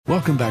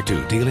Welcome back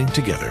to Dealing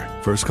Together.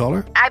 First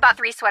caller? I bought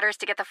 3 sweaters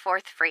to get the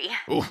 4th free.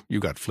 Oh, you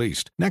got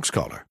fleeced. Next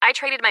caller? I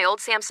traded my old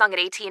Samsung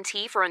at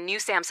AT&T for a new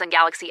Samsung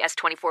Galaxy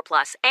S24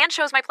 Plus and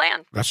chose my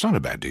plan. That's not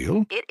a bad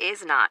deal. It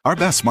is not. Our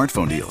best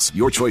smartphone deals.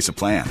 Your choice of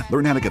plan.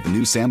 Learn how to get the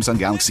new Samsung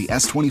Galaxy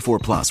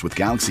S24 Plus with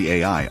Galaxy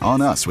AI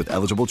on us with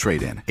eligible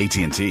trade-in.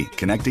 AT&T.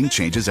 Connecting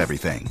changes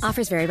everything.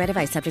 Offers vary by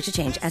device. Subject to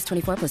change.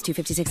 S24 plus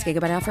 256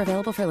 gigabyte offer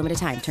available for a limited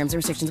time. Terms and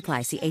restrictions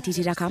apply. See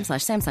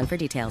att.com/Samsung for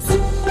details.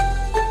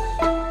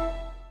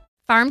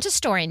 Farm to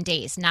store in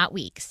days, not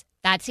weeks.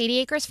 That's 80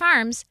 Acres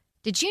Farms.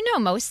 Did you know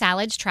most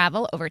salads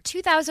travel over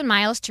 2,000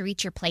 miles to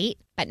reach your plate?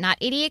 But not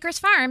 80 Acres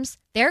Farms.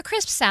 Their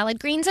crisp salad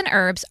greens and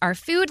herbs are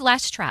food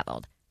less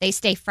traveled. They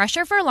stay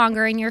fresher for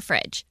longer in your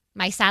fridge.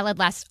 My salad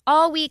lasts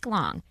all week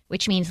long,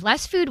 which means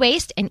less food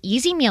waste and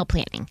easy meal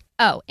planning.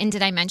 Oh, and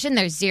did I mention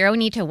there's zero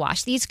need to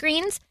wash these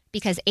greens?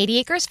 Because 80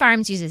 Acres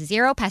Farms uses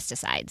 0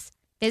 pesticides.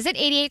 Visit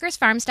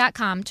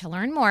 80acresfarms.com to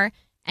learn more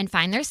and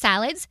find their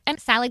salads and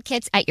salad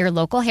kits at your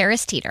local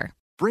Harris Teeter.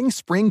 Bring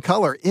spring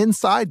color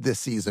inside this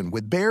season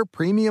with Behr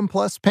Premium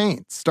Plus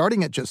paint,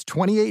 starting at just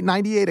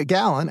 $28.98 a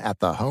gallon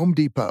at the Home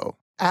Depot.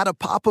 Add a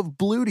pop of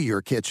blue to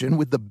your kitchen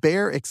with the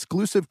Behr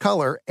exclusive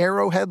color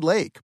Arrowhead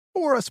Lake,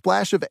 or a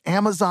splash of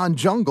Amazon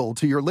Jungle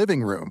to your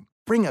living room.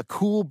 Bring a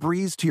cool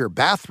breeze to your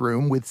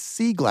bathroom with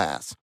Sea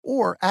Glass,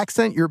 or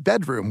accent your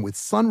bedroom with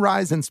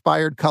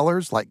sunrise-inspired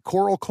colors like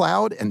Coral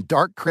Cloud and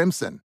Dark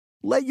Crimson.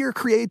 Let your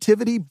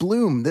creativity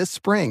bloom this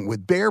spring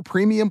with Behr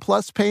Premium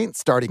Plus paint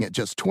starting at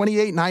just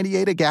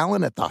 $28.98 a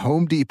gallon at the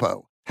Home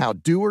Depot. How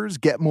doers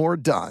get more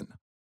done.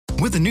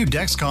 With the new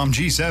Dexcom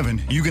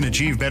G7, you can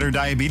achieve better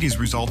diabetes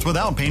results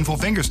without painful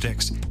finger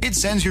sticks. It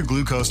sends your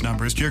glucose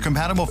numbers to your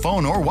compatible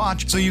phone or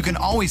watch so you can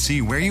always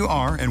see where you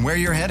are and where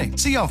you're heading.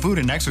 See how food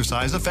and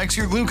exercise affects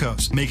your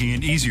glucose, making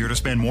it easier to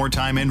spend more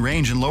time in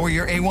range and lower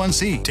your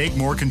A1C. Take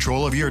more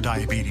control of your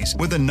diabetes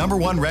with the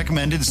 #1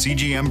 recommended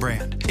CGM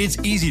brand. It's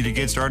easy to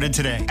get started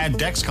today at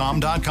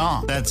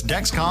Dexcom.com. That's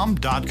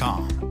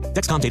Dexcom.com.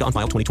 Dexcom data on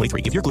file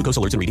 2023. If your glucose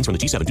alerts and readings from the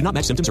G7 do not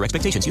match symptoms or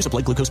expectations, use a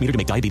blood glucose meter to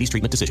make diabetes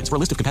treatment decisions. For a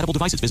list of compatible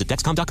devices, visit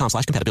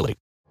Dexcom.com/compatibility.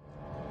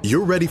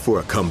 You're ready for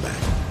a comeback.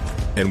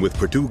 And with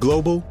Purdue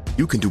Global,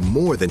 you can do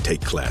more than take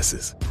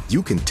classes.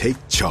 You can take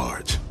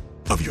charge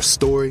of your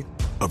story,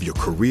 of your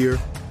career,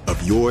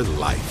 of your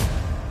life.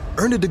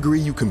 Earn a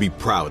degree you can be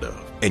proud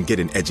of and get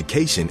an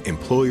education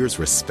employers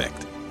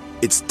respect.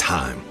 It's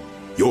time,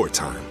 your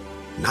time,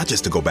 not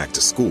just to go back to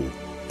school,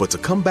 but to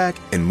come back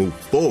and move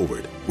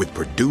forward with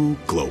Purdue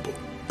Global,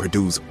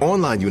 Purdue's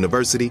online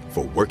university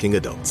for working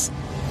adults.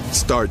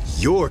 Start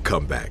your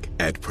comeback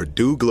at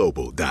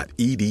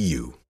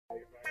purdueglobal.edu.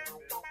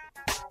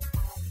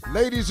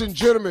 Ladies and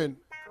gentlemen,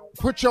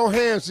 put your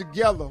hands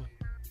together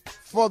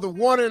for the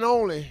one and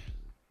only,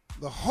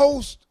 the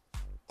host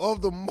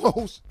of the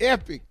most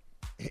epic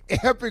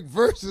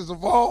verses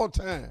of all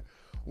time.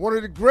 One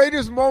of the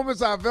greatest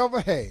moments I've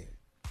ever had.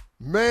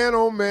 Man,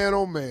 oh man,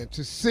 oh man,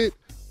 to sit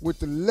with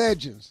the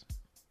legends,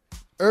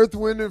 Earth,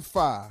 Wind, and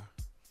Fire,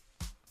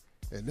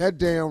 and that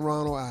damn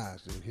Ronald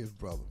Isley, his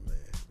brother, man.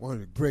 One of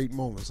the great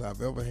moments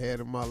I've ever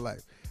had in my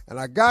life. And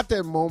I got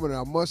that moment,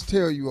 I must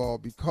tell you all,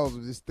 because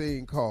of this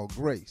thing called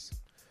grace.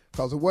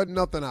 Because it wasn't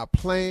nothing I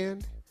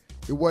planned.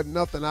 It wasn't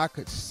nothing I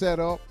could set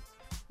up.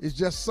 It's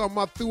just something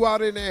I threw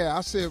out in the air.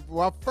 I said,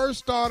 when I first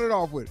started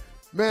off with,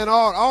 man, I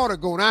ought to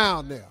go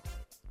down there.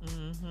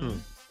 Mm-hmm.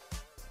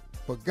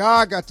 But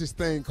God got this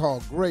thing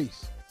called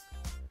grace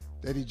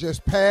that he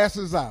just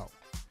passes out.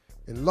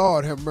 And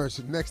Lord have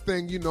mercy. Next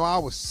thing you know, I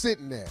was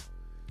sitting there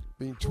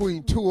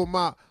between two of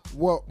my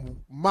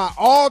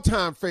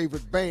all-time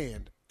favorite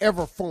band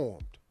ever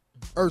formed,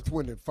 Earth,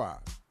 Wind, and Fire.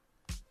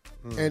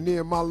 And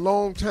then my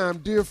longtime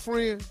dear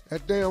friend,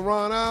 that damn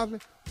Ron Isley,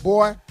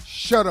 boy,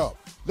 shut up.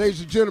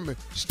 Ladies and gentlemen,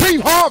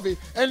 Steve Harvey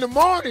and The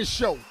Morning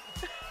Show.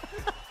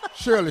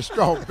 Shirley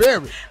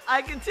Strawberry.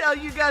 I can tell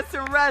you got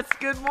some rest.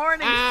 Good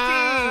morning,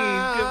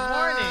 Steve. Good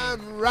morning.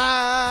 I'm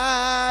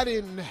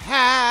riding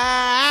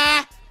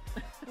high.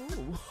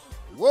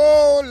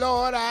 Whoa,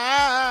 Lord,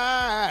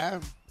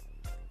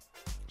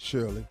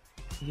 Shirley.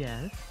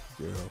 Yes.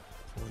 Girl,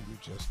 boy, you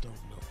just don't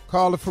know.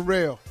 Carla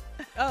Farrell.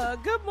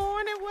 Good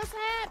morning. What's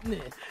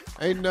happening?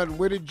 Ain't nothing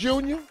with it,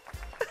 Junior.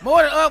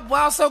 More than up.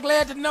 Well, I'm so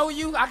glad to know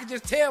you. I can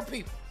just tell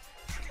people.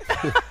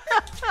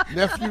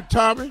 Nephew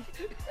Tommy.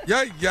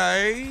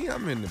 Yay.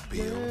 I'm in the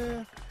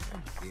building.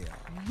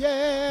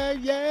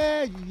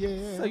 Yeah.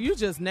 So you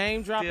just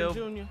name dropping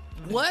Junior?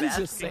 What? He's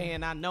just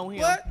saying I know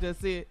him. What?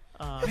 That's it.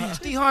 Man,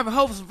 Steve Harvey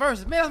hopes some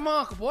verses. Man, that's my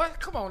uncle, boy.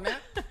 Come on now.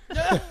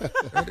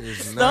 That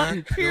is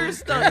not pure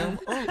stunt.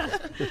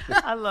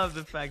 I love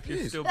the fact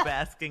you're still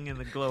basking in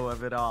the glow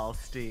of it all,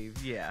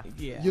 Steve. Yeah.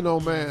 You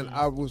know, man,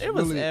 It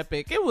was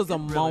epic. It was a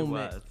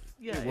moment. Was.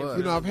 Yeah, it was.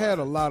 You know, I've had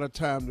a lot of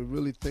time to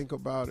really think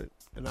about it,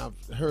 and I've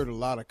heard a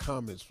lot of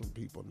comments from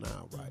people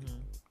now, right?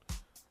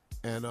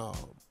 Mm-hmm. And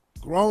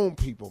grown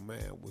people,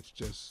 man, was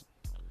just,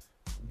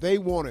 they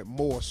wanted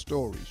more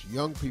stories.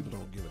 Young people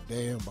don't give a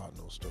damn about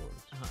no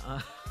stories.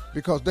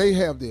 Because they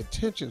have the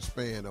attention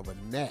span of a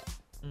gnat.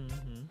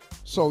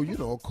 So,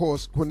 of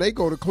course, when they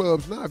go to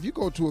clubs now, if you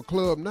go to a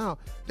club now,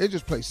 they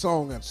just play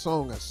song after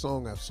song after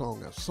song after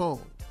song after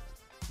song.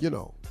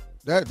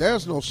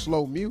 There's no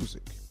slow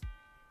music.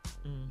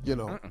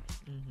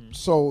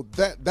 So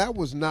that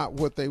was not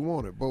what they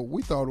wanted. But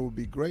we thought it would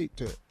be great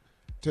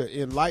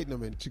to enlighten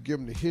them and to give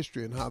them the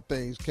history and how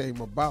things came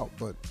about.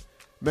 But,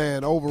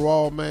 man,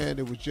 overall, man,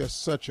 it was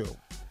just such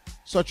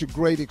a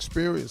great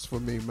experience for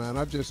me, man.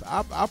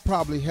 I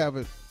probably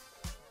haven't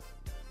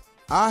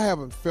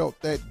felt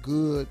that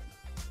good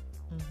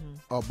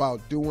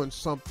about doing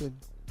something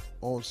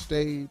on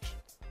stage.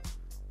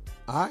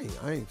 I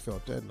ain't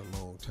felt that in a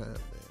long time, man.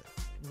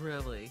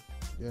 Really?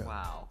 Yeah.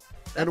 Wow.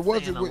 And it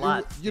wasn't,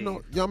 and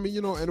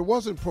it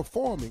wasn't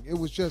performing. It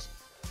was just,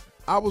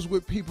 I was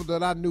with people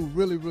that I knew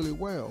really, really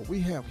well. We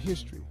have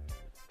history.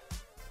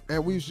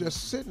 And we was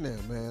just sitting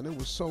there, man. It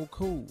was so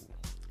cool.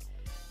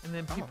 And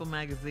then People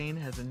Magazine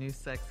has a new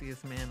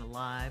sexiest man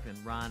alive,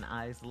 and Ron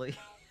Isley,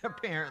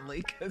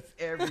 apparently, because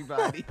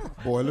everybody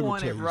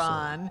wanted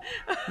Ron.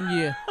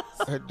 Yeah.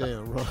 That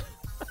damn Ron.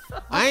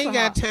 I ain't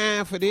got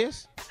time for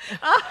this.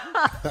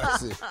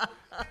 That's it.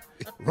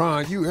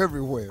 Ron, you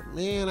everywhere.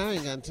 Man, I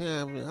ain't got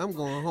time for this. I'm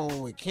going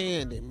home with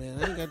Candy,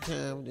 man. I ain't got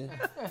time for this.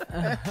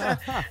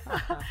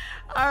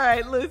 All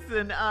right,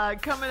 listen,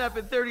 coming up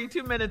at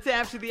 32 minutes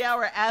after the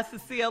hour, Ask the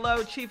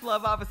CLO, Chief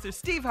Love Officer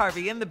Steve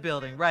Harvey in the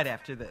building right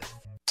after this.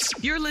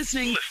 You're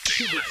listening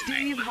to the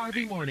Steve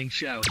Harvey Morning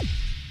Show.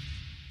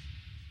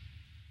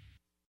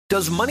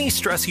 Does money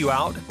stress you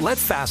out? Let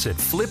Facet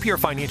flip your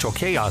financial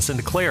chaos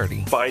into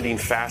clarity. Finding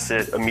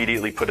Facet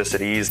immediately put us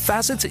at ease.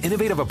 Facet's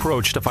innovative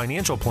approach to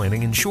financial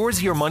planning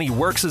ensures your money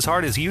works as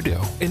hard as you do,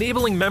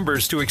 enabling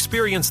members to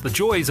experience the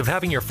joys of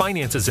having your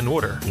finances in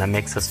order. And that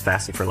makes us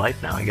Facet for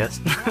life now, I guess.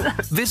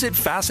 Visit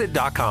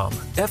Facet.com,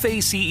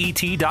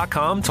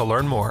 FACET.com to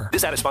learn more.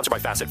 This ad is sponsored by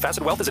Facet.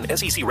 Facet Wealth is an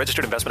SEC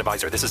registered investment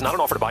advisor. This is not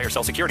an offer to buy or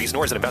sell securities,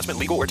 nor is it investment,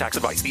 legal, or tax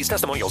advice. These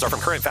testimonials are from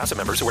current Facet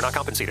members who are not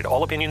compensated.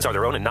 All opinions are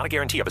their own and not a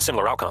guarantee of a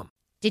similar outcome.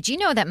 Did you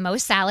know that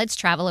most salads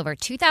travel over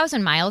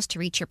 2,000 miles to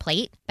reach your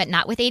plate? But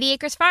not with 80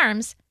 Acres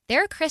Farms.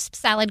 Their crisp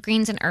salad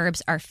greens and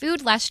herbs are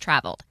food less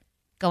traveled,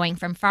 going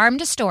from farm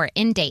to store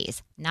in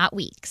days, not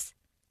weeks.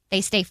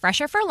 They stay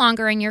fresher for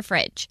longer in your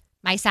fridge.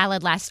 My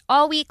salad lasts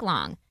all week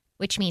long,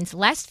 which means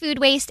less food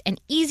waste and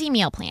easy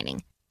meal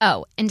planning.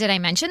 Oh, and did I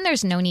mention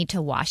there's no need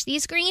to wash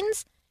these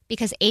greens?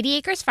 Because 80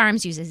 Acres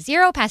Farms uses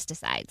 0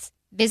 pesticides.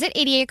 Visit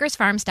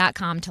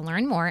 80acresfarms.com to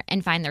learn more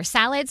and find their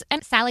salads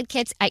and salad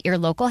kits at your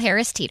local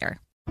Harris Teeter.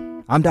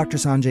 I'm Dr.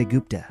 Sanjay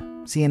Gupta,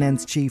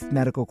 CNN's chief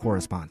medical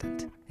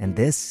correspondent, and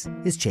this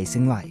is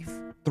Chasing Life.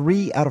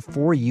 3 out of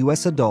 4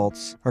 U.S.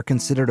 adults are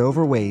considered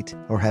overweight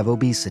or have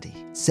obesity.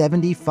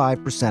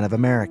 75% of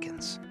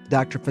Americans.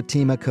 Dr.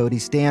 Fatima Cody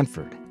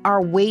Stanford.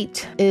 Our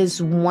weight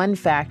is one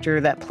factor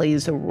that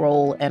plays a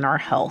role in our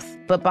health,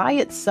 but by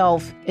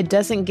itself, it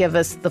doesn't give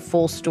us the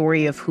full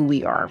story of who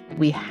we are.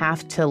 We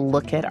have to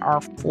look at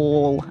our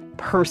full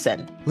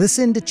person.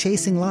 Listen to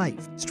Chasing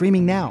Life,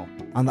 streaming now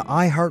on the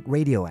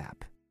iHeartRadio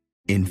app.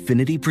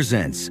 Infiniti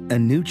presents a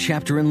new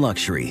chapter in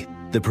luxury,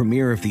 the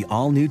premiere of the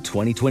all-new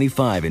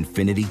 2025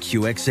 Infiniti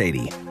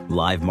QX80,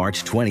 live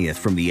March 20th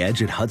from the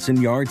Edge at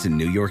Hudson Yards in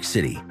New York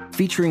City,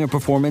 featuring a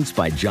performance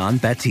by John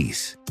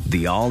Batiste.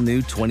 The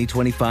all-new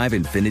 2025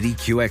 Infiniti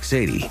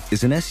QX80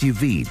 is an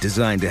SUV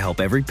designed to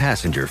help every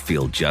passenger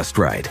feel just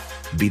right.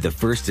 Be the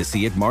first to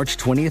see it March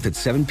 20th at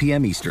 7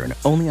 p.m. Eastern,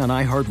 only on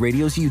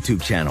iHeartRadio's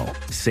YouTube channel.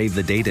 Save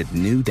the date at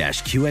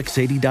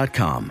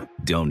new-QX80.com.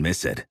 Don't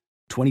miss it.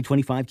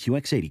 2025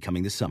 QX80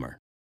 coming this summer.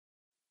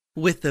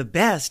 With the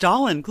best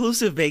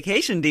all-inclusive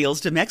vacation deals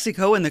to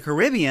Mexico and the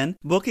Caribbean,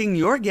 booking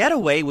your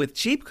getaway with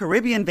Cheap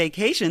Caribbean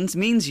Vacations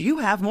means you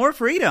have more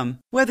freedom.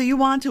 Whether you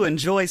want to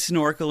enjoy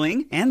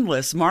snorkeling,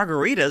 endless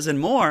margaritas, and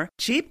more,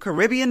 Cheap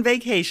Caribbean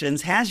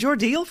Vacations has your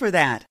deal for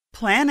that.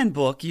 Plan and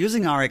book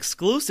using our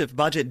exclusive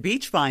budget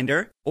beach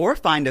finder, or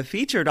find a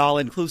featured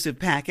all-inclusive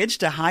package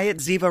to Hyatt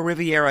Ziva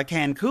Riviera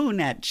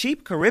Cancun at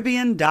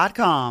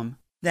cheapcaribbean.com.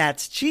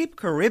 That's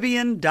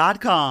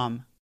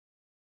cheapcaribbean.com.